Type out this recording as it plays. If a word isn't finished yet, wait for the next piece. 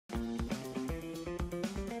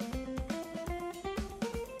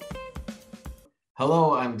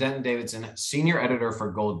Hello, I'm Denton Davidson, Senior Editor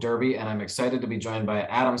for Gold Derby, and I'm excited to be joined by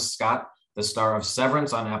Adam Scott, the star of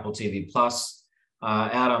Severance on Apple TV Plus.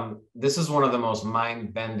 Adam, this is one of the most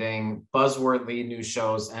mind-bending, buzzwordly new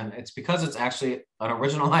shows, and it's because it's actually an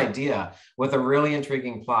original idea with a really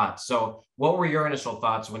intriguing plot. So, what were your initial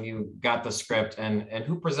thoughts when you got the script, and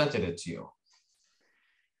who presented it to you?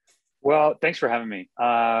 Well, thanks for having me.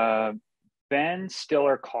 Ben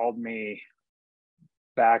Stiller called me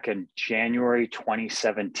back in January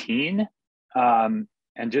 2017, and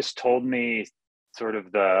just told me sort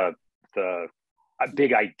of the a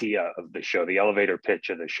big idea of the show, the elevator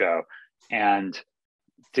pitch of the show, and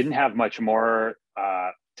didn't have much more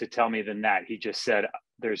to tell me than that. He just said,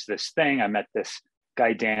 "There's this thing. I met this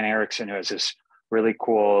guy Dan Erickson who has this really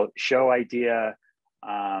cool show idea,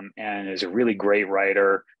 and is a really great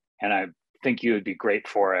writer, and I think you would be great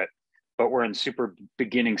for it. But we're in super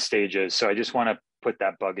beginning stages, so I just want to put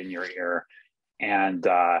that bug in your ear."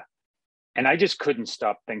 And I just couldn't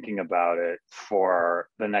stop thinking about it for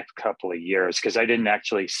the next couple of years because I didn't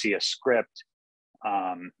actually see a script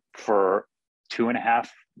for 2.5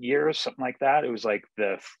 years, something like that. It was like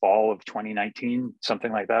the fall of 2019,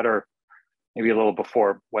 something like that, or maybe a little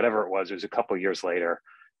before, whatever it was. It was a couple of years later.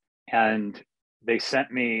 And they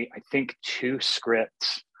sent me, I think, two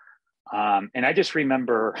scripts. And I just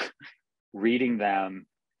remember reading them,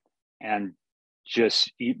 and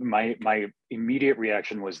just my immediate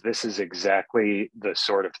reaction was, this is exactly the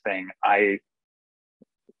sort of thing I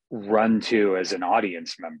run to as an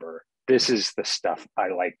audience member. This is the stuff I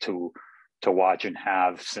like to watch and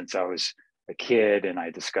have since I was a kid, and I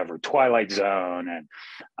discovered Twilight Zone,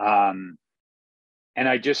 and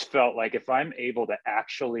I just felt like if I'm able to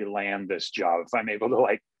actually land this job, if I'm able to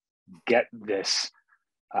like get this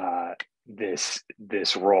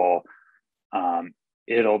this role,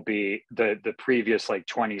 it'll be the previous like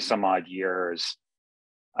 20 some odd years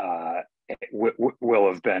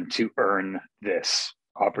will have been to earn this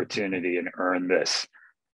opportunity and earn this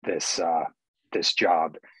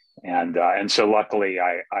job. And so luckily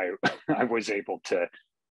I I was able to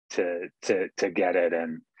get it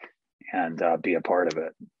and be a part of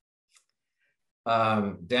it.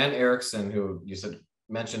 Dan Erickson, who you said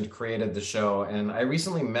mentioned created the show, and I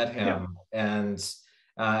recently met him, and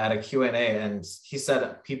at a Q&A, and he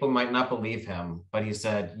said people might not believe him, but he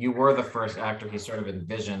said you were the first actor he sort of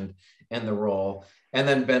envisioned in the role. And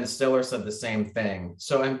then Ben Stiller said the same thing.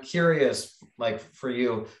 So I'm curious, like for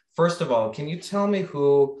you, first of all, can you tell me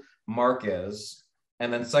who Mark is?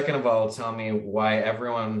 And then second of all, tell me why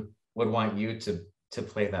everyone would want you to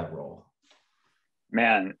play that role.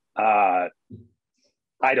 Man, I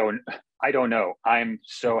don't know. I'm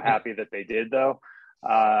so happy that they did, though.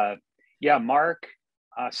 Yeah, Mark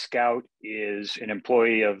Scout is an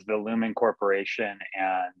employee of the Lumen Corporation,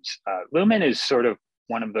 and Lumen is sort of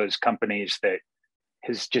one of those companies that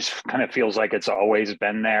has just kind of feels like it's always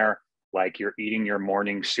been there. Like you're eating your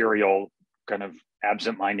morning cereal, kind of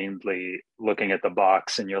absentmindedly looking at the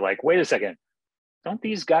box, and you're like, wait a second, don't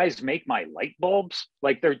these guys make my light bulbs?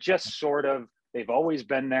 Like they're just sort of, they've always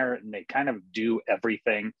been there, and they kind of do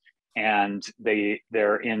everything. And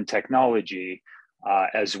they're in technology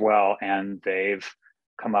as well, and they've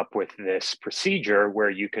come up with this procedure where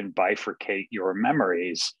you can bifurcate your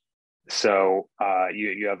memories. So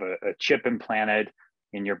you have a chip implanted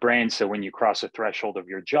in your brain. So when you cross a threshold of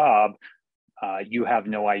your job, you have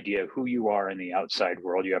no idea who you are in the outside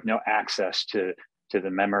world. You have no access to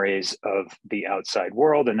the memories of the outside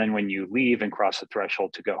world. And then when you leave and cross the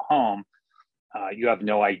threshold to go home, you have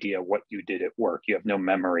no idea what you did at work. You have no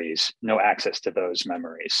memories, no access to those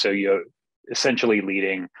memories. So you're essentially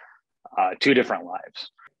leading two different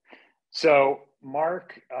lives. So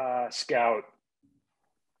Mark Scout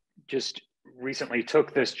just recently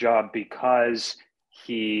took this job because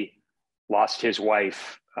he lost his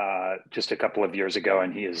wife just a couple of years ago,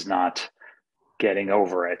 and he is not getting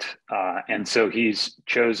over it. And so he's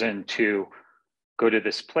chosen to go to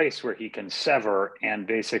this place where he can sever and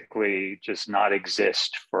basically just not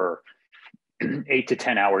exist for 8 to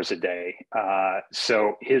 10 hours a day.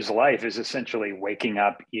 So his life is essentially waking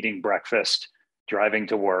up, eating breakfast, driving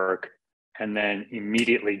to work, and then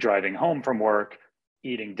immediately driving home from work,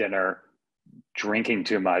 eating dinner, drinking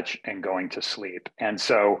too much, and going to sleep. And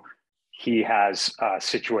so he has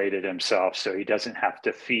situated himself so he doesn't have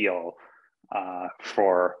to feel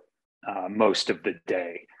for most of the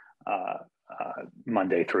day,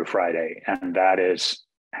 Monday through Friday. And that is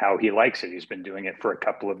how he likes it. He's been doing it for a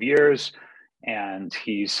couple of years, and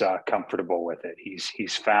he's comfortable with it.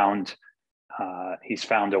 He's found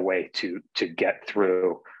a way to get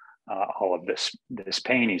through all of this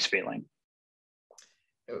pain he's feeling.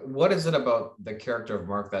 what is it about the character of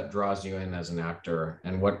Mark that draws you in as an actor?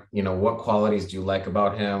 And what qualities do you like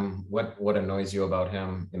about him? What annoys you about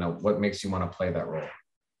him? What makes you want to play that role?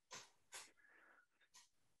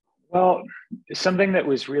 Well, something that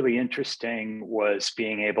was really interesting was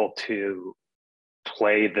being able to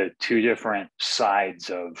play the two different sides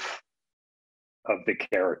of the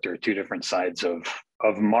character, two different sides of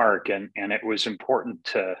Mark, and it was important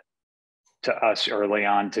to us early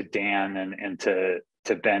on, to Dan and to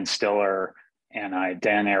Ben Stiller and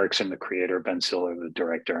Dan Erickson, the creator, Ben Stiller, the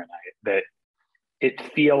director, and that it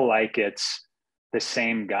feel like it's the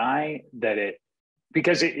same guy,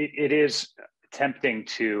 because it is tempting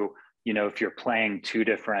to, if you're playing two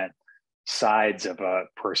different sides of a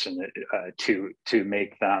person, to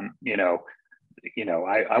make them,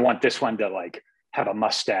 I want this one to like have a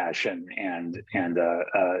mustache and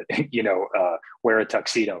wear a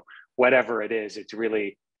tuxedo, whatever it is. It's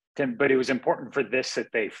really, but it was important for this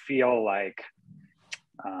that they feel like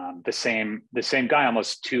the same guy,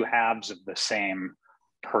 almost two halves of the same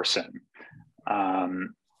person,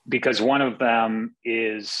 because one of them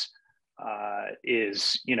is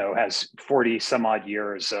has 40 some odd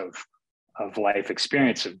years of life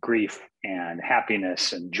experience, of grief and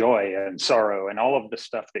happiness and joy and sorrow and all of the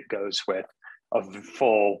stuff that goes with a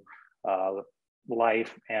full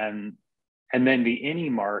life, and then the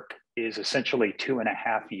innie Mark is essentially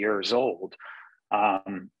 2.5 years old,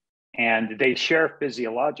 and they share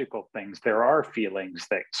physiological things. There are feelings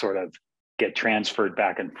that sort of get transferred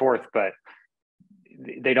back and forth, but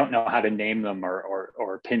they don't know how to name them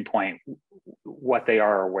or pinpoint what they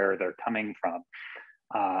are or where they're coming from.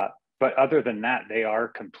 But other than that, they are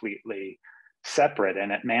completely separate,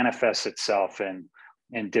 and it manifests itself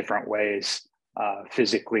in different ways,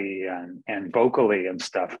 physically and vocally and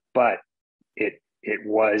stuff. But it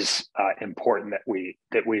was important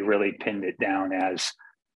that we really pinned it down as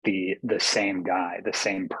the same guy, the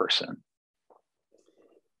same person.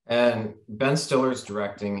 And Ben Stiller's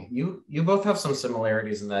directing, you both have some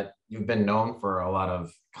similarities in that you've been known for a lot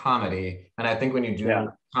of comedy. And I think when you do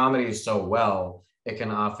comedy so well, it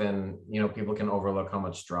can often, people can overlook how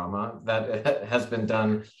much drama that has been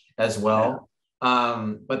done as well.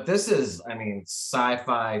 Yeah. But this is,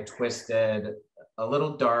 sci-fi, twisted, a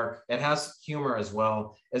little dark. It has humor as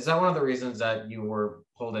well. Is that one of the reasons that you were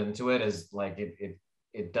pulled into it? Is like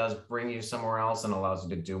it does bring you somewhere else and allows you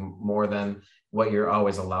to do more than what you're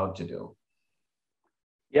always allowed to do?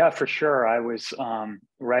 Yeah, for sure. I was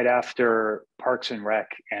right after Parks and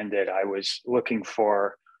Rec ended, I was looking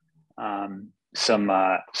for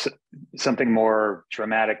something more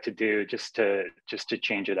dramatic to do, just to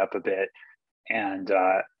change it up a bit. And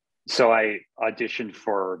so I auditioned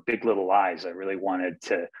for Big Little Lies. I really wanted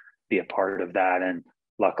to be a part of that, and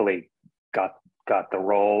luckily got the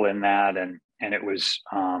role in that. And it was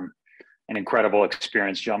an incredible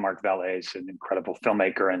experience. Jean-Marc Vallée is an incredible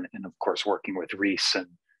filmmaker, and of course working with Reese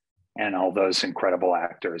and all those incredible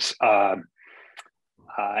actors. And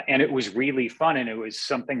it was really fun, and it was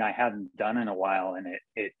something I hadn't done in a while, and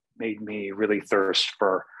it made me really thirst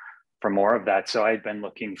for more of that. So I'd been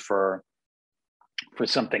looking for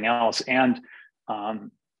something else, and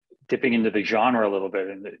dipping into the genre a little bit.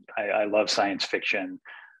 And I love science fiction,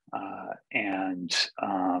 and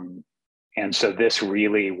so this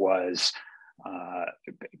really was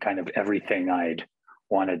kind of everything I'd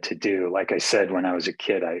wanted to do. Like I said, when I was a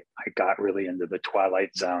kid, I got really into the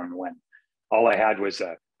Twilight Zone when all I had was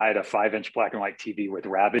I had a 5-inch black and white TV with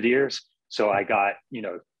rabbit ears. So I got,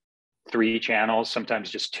 3 channels, sometimes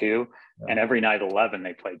just 2. Yeah. And every night 11,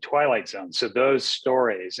 they played Twilight Zone. So those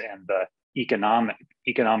stories and the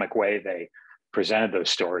economic way they presented those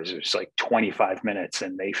stories, it was like 25 minutes,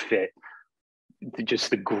 and they fit just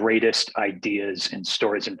the greatest ideas and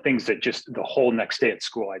stories and things that just the whole next day at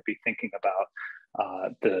school, I'd be thinking about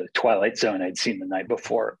the Twilight Zone I'd seen the night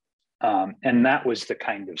before. And that was the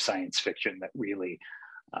kind of science fiction that really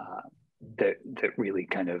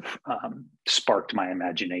kind of sparked my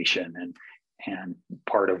imagination, and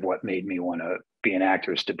part of what made me want to be an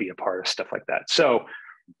actor is to be a part of stuff like that. So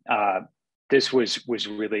this was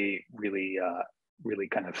really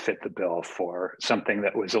kind of fit the bill for something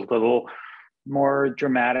that was a little more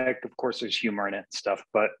dramatic. Of course, there's humor in it and stuff,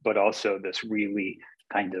 but also this really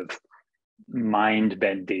kind of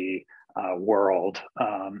mind-bendy world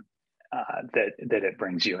that it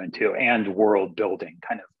brings you into, and world building,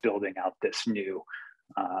 kind of building out this new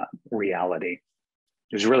reality.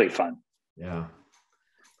 It was really fun. Yeah.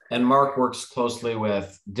 And Mark works closely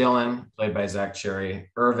with Dylan, played by Zach Cherry,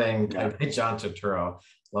 Irving, played by John Turturro,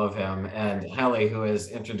 love him, and Helly, who is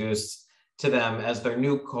introduced to them as their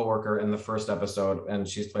new coworker in the first episode, and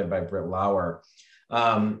she's played by Britt Lauer.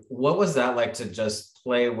 What was that like to just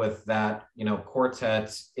play with that,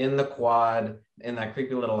 quartet in the quad, in that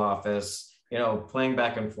creepy little office, playing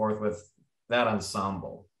back and forth with that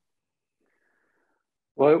ensemble?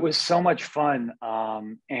 Well, it was so much fun.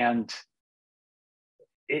 And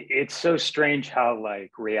it's so strange how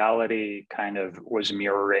like reality kind of was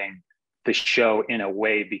mirroring the show in a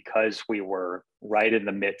way, because we were right in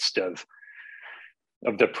the midst of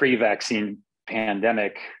the pre-vaccine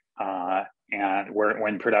pandemic, and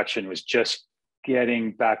when production was just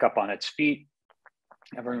getting back up on its feet.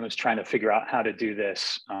 Everyone was trying to figure out how to do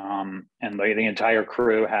this, and the entire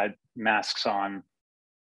crew had masks on.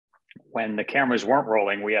 When the cameras weren't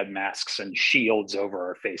rolling, we had masks and shields over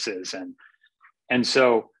our faces, and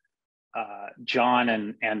so John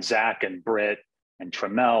and Zach and Britt and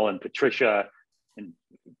Tramell and Patricia and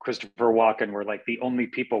Christopher Walken were like the only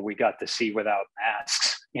people we got to see without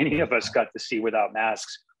masks. Any of us got to see without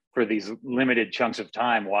masks for these limited chunks of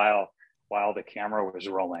time while the camera was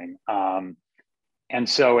rolling. And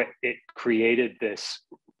so it created this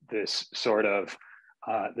sort of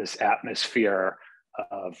this atmosphere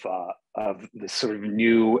of this sort of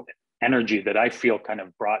new energy that I feel kind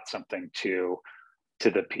of brought something to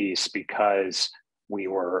the piece, because we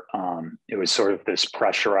were it was sort of this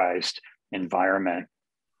pressurized environment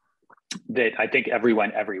that I think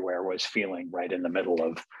everyone everywhere was feeling right in the middle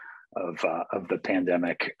of the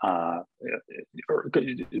pandemic,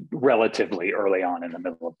 relatively early on in the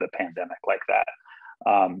middle of the pandemic like that.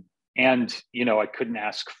 And I couldn't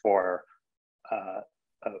ask for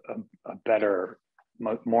a better,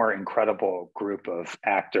 more incredible group of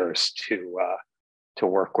actors to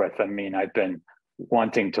work with. I mean, I've been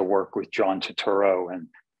wanting to work with John Turturro and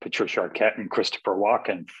Patricia Arquette and Christopher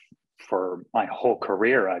Walken for my whole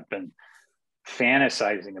career. I've been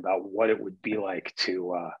fantasizing about what it would be like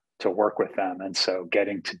to work with them, and so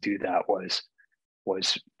getting to do that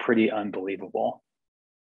was pretty unbelievable.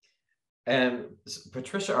 And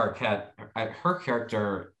Patricia Arquette, her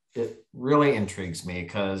character, it really intrigues me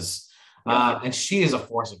because, and she is a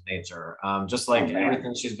force of nature, just like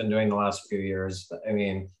everything she's been doing the last few years. I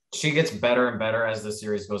mean, she gets better and better as the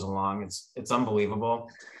series goes along. It's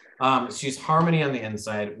unbelievable. She's Harmony on the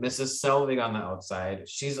inside, Mrs. Selvig on the outside.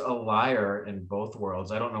 She's a liar in both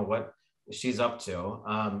worlds. I don't know what she's up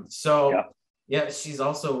to. She's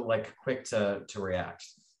also like quick to react,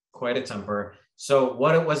 quite a temper. So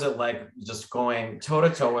what was it like just going toe to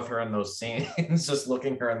toe with her in those scenes, just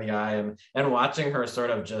looking her in the eye and watching her sort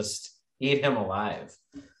of just eat him alive?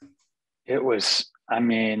 It was, I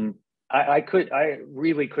mean, I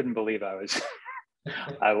really couldn't believe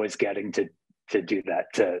I was getting to do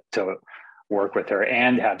that, to work with her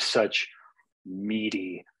and have such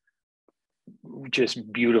meaty,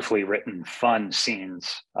 just beautifully written, fun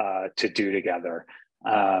scenes to do together.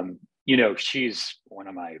 She's one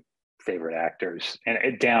of my favorite actors,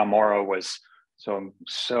 and Dana Morrow was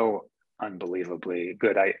so unbelievably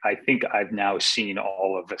good. I think I've now seen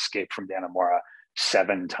all of Escape from Dannemora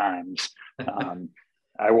 7 times.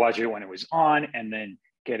 I watched it when it was on, and then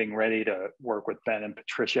getting ready to work with Ben and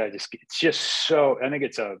Patricia. It's just so, I think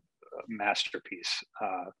it's a masterpiece.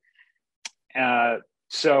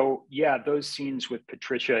 So yeah, those scenes with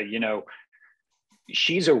Patricia,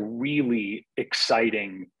 she's a really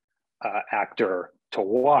exciting actor to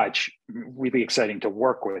watch, really exciting to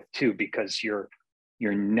work with too, because you're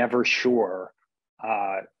never sure.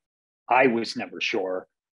 I was never sure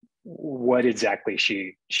what exactly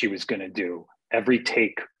she was going to do. Every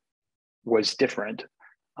take was different.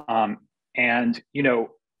 And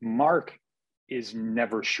Mark is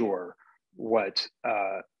never sure what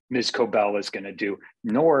Ms. Cobell is going to do,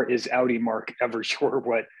 nor is Audi Mark ever sure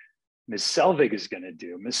what Ms. Selvig is going to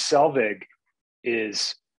do. Ms. Selvig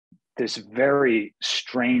is this very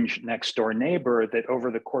strange next door neighbor that over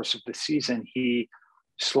the course of the season, he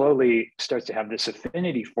slowly starts to have this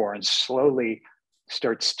affinity for, and slowly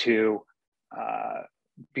starts to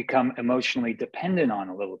become emotionally dependent on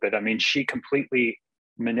a little bit. I mean, she completely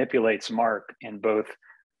manipulates Mark in both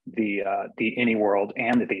the Innie world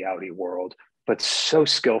and the Audi world, but so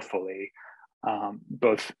skillfully.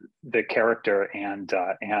 Both the character and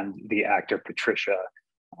the actor Patricia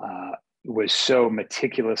was so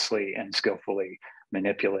meticulously and skillfully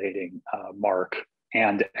manipulating Mark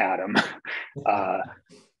and Adam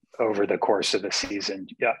over the course of the season.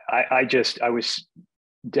 Yeah, I was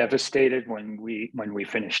devastated when we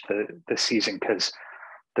finished the season, because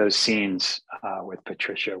those scenes with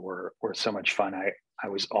Patricia were so much fun. I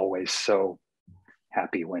was always so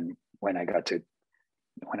happy when I got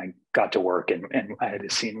to work and I had a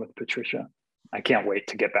scene with Patricia. I can't wait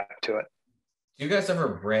to get back to it. Do you guys ever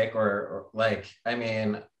break or like, I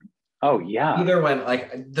mean, Oh yeah. Either when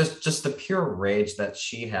like this, just the pure rage that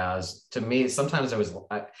she has, to me sometimes it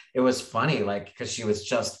was funny, like because she was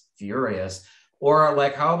just furious. Or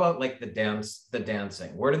like, how about like the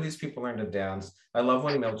dancing, where do these people learn to dance? I love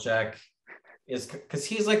when Milchek is, because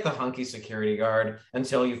he's like the hunky security guard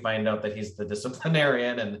until you find out that he's the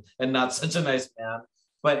disciplinarian and not such a nice man,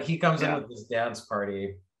 but he comes in Yeah. with this dance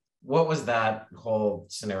party. What was that whole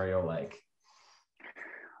scenario like?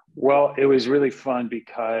 Well, it was really fun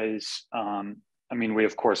because I mean, we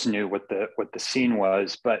of course knew what the scene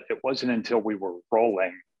was, but it wasn't until we were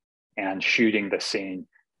rolling and shooting the scene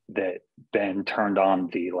that Ben turned on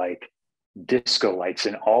the like disco lights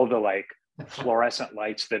and all the like fluorescent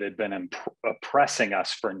lights that had been oppressing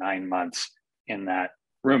us for 9 months in that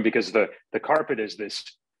room, because the carpet is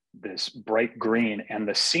this bright green and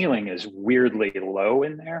the ceiling is weirdly low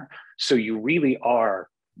in there, so you really are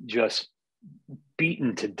just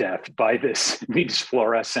beaten to death by these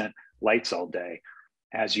fluorescent lights all day,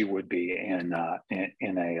 as you would be in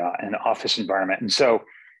an office environment. And so,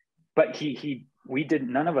 but we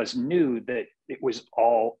didn't. None of us knew that it was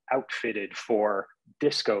all outfitted for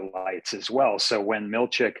disco lights as well. So when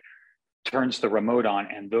Milchik turns the remote on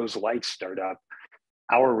and those lights start up,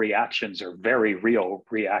 our reactions are very real,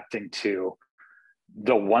 reacting to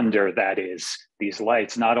the wonder that is these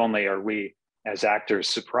lights. Not only are we as actors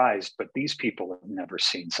surprised, but these people have never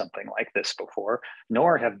seen something like this before,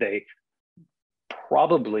 nor have they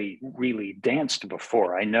probably really danced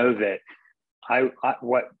before. I know that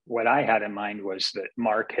what I had in mind was that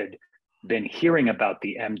Mark had been hearing about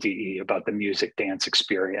the MDE, about the music dance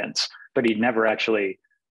experience, but he'd never actually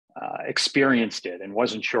experienced it and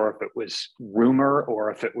wasn't sure if it was rumor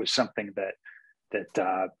or if it was something that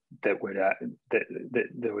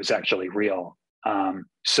was actually real.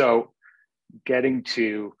 So getting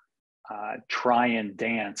to try and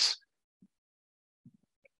dance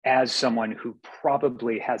as someone who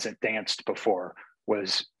probably hasn't danced before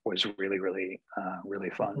was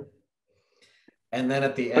really fun. And then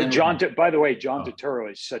at the But end, by the way, John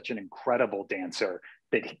Turturro is such an incredible dancer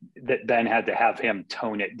that Ben had to have him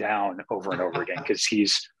tone it down over and over again, because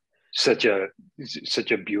he's such a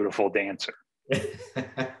beautiful dancer.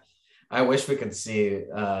 I wish we could see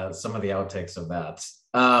some of the outtakes of that.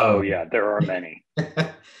 Oh yeah, there are many.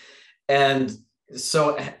 And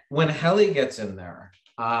so when Helly gets in there,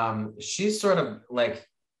 she's sort of like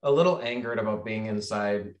a little angered about being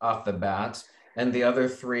inside off the bat, and the other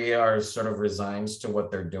three are sort of resigned to what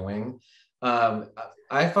they're doing.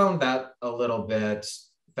 I found that a little bit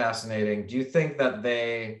fascinating. Do you think that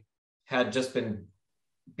they had just been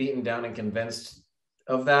beaten down and convinced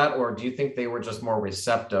of that, or do you think they were just more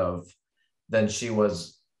receptive than she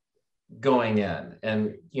was going in?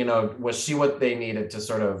 And, you know, was she what they needed to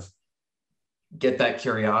sort of get that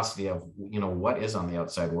curiosity of, you know, what is on the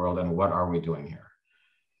outside world and what are we doing here?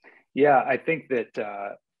 Yeah, I think that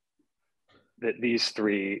that these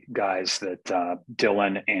three guys, that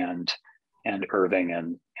Dylan and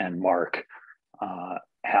Irving and Mark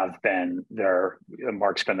have been there.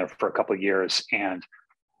 Mark's been there for a couple of years, and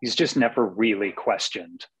he's just never really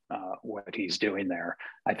questioned what he's doing there.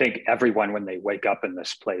 I think everyone, when they wake up in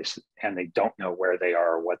this place and they don't know where they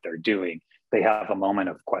are or what they're doing, they have a moment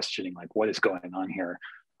of questioning, like, what is going on here?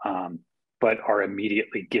 But are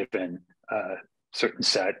immediately given a certain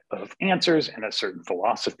set of answers and a certain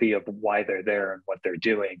philosophy of why they're there and what they're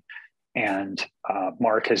doing. And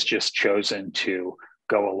Mark has just chosen to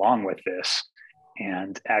go along with this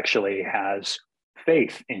and actually has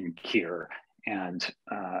faith in Keir and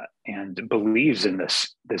believes in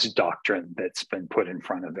this doctrine that's been put in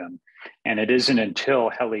front of him. And it isn't until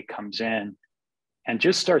Helly comes in and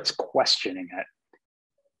just starts questioning it,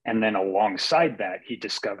 and then alongside that, he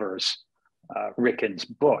discovers Ricken's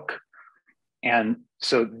book. And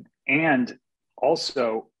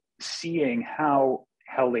also seeing how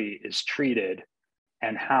Helly is treated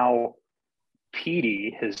and how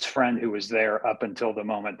Petey, his friend who was there up until the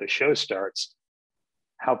moment the show starts,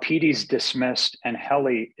 how Petey's dismissed and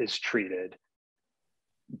Helly is treated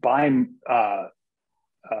by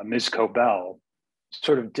Ms. Cobell,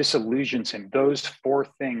 sort of disillusions him. Those four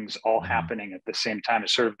things all happening at the same time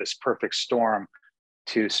is sort of this perfect storm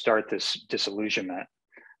to start this disillusionment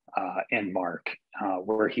in Mark,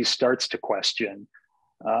 where he starts to question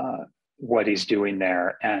what he's doing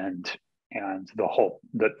there and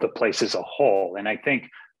the place as a whole. And I think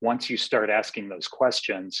once you start asking those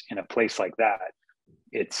questions in a place like that,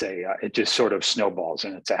 it just sort of snowballs,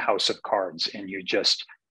 and it's a house of cards, and you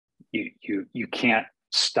can't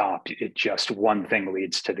stop. It just, one thing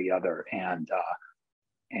leads to the other, and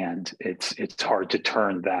it's hard to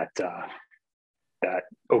turn that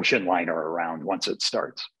ocean liner around once it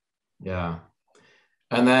starts. Yeah.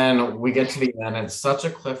 And then we get to the end. It's such a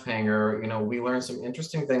cliffhanger. You know, we learn some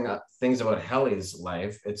interesting things about Helly's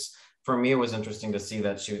life. It's, for me, it was interesting to see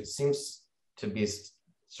that she seems to be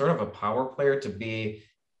sort of a power player, to be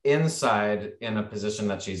inside in a position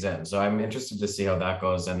that she's in. So I'm interested to see how that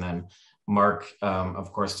goes. And then Mark,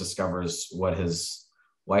 of course, discovers what his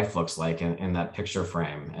wife looks like in that picture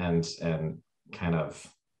frame, and kind of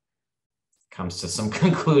comes to some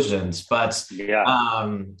conclusions. But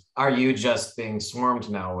are you just being swarmed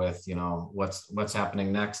now with, you know, what's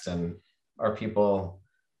happening next, and are people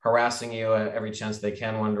harassing you at every chance they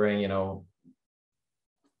can, wondering, you know,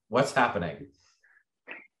 what's happening?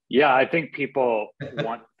 Yeah, I think people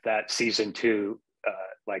want that season 2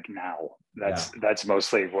 like now. That's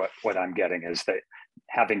mostly what I'm getting, is that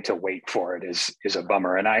having to wait for it is a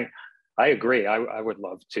bummer. And I agree. I would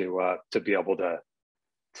love to be able to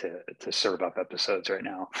serve up episodes right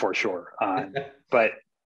now, for sure. But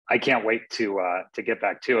I can't wait to get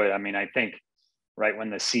back to it. I mean, I think right when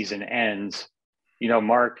the season ends, you know,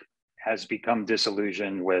 Mark has become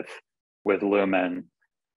disillusioned with Lumen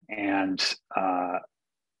and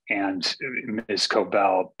Ms.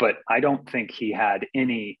 Cobell, but I don't think he had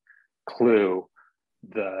any clue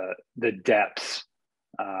the depths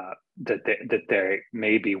that they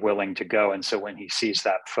may be willing to go. And so when he sees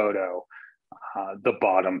that photo, the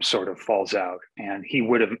bottom sort of falls out, and he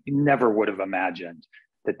never would have imagined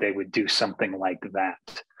that they would do something like that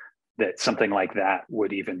something like that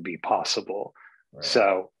would even be possible. Right.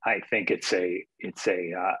 So I think it's a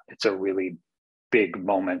really big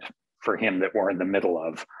moment for him that we're in the middle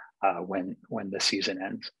of when the season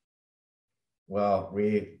ends. Well,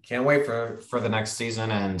 we can't wait for the next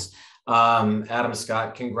season. And Adam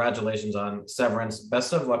Scott, congratulations on Severance.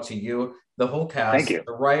 Best of luck to you, the whole cast, Thank you.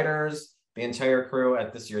 The writers, the entire crew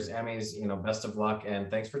at this year's Emmys. You know, best of luck, and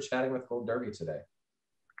thanks for chatting with Gold Derby today.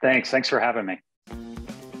 Thanks for having me.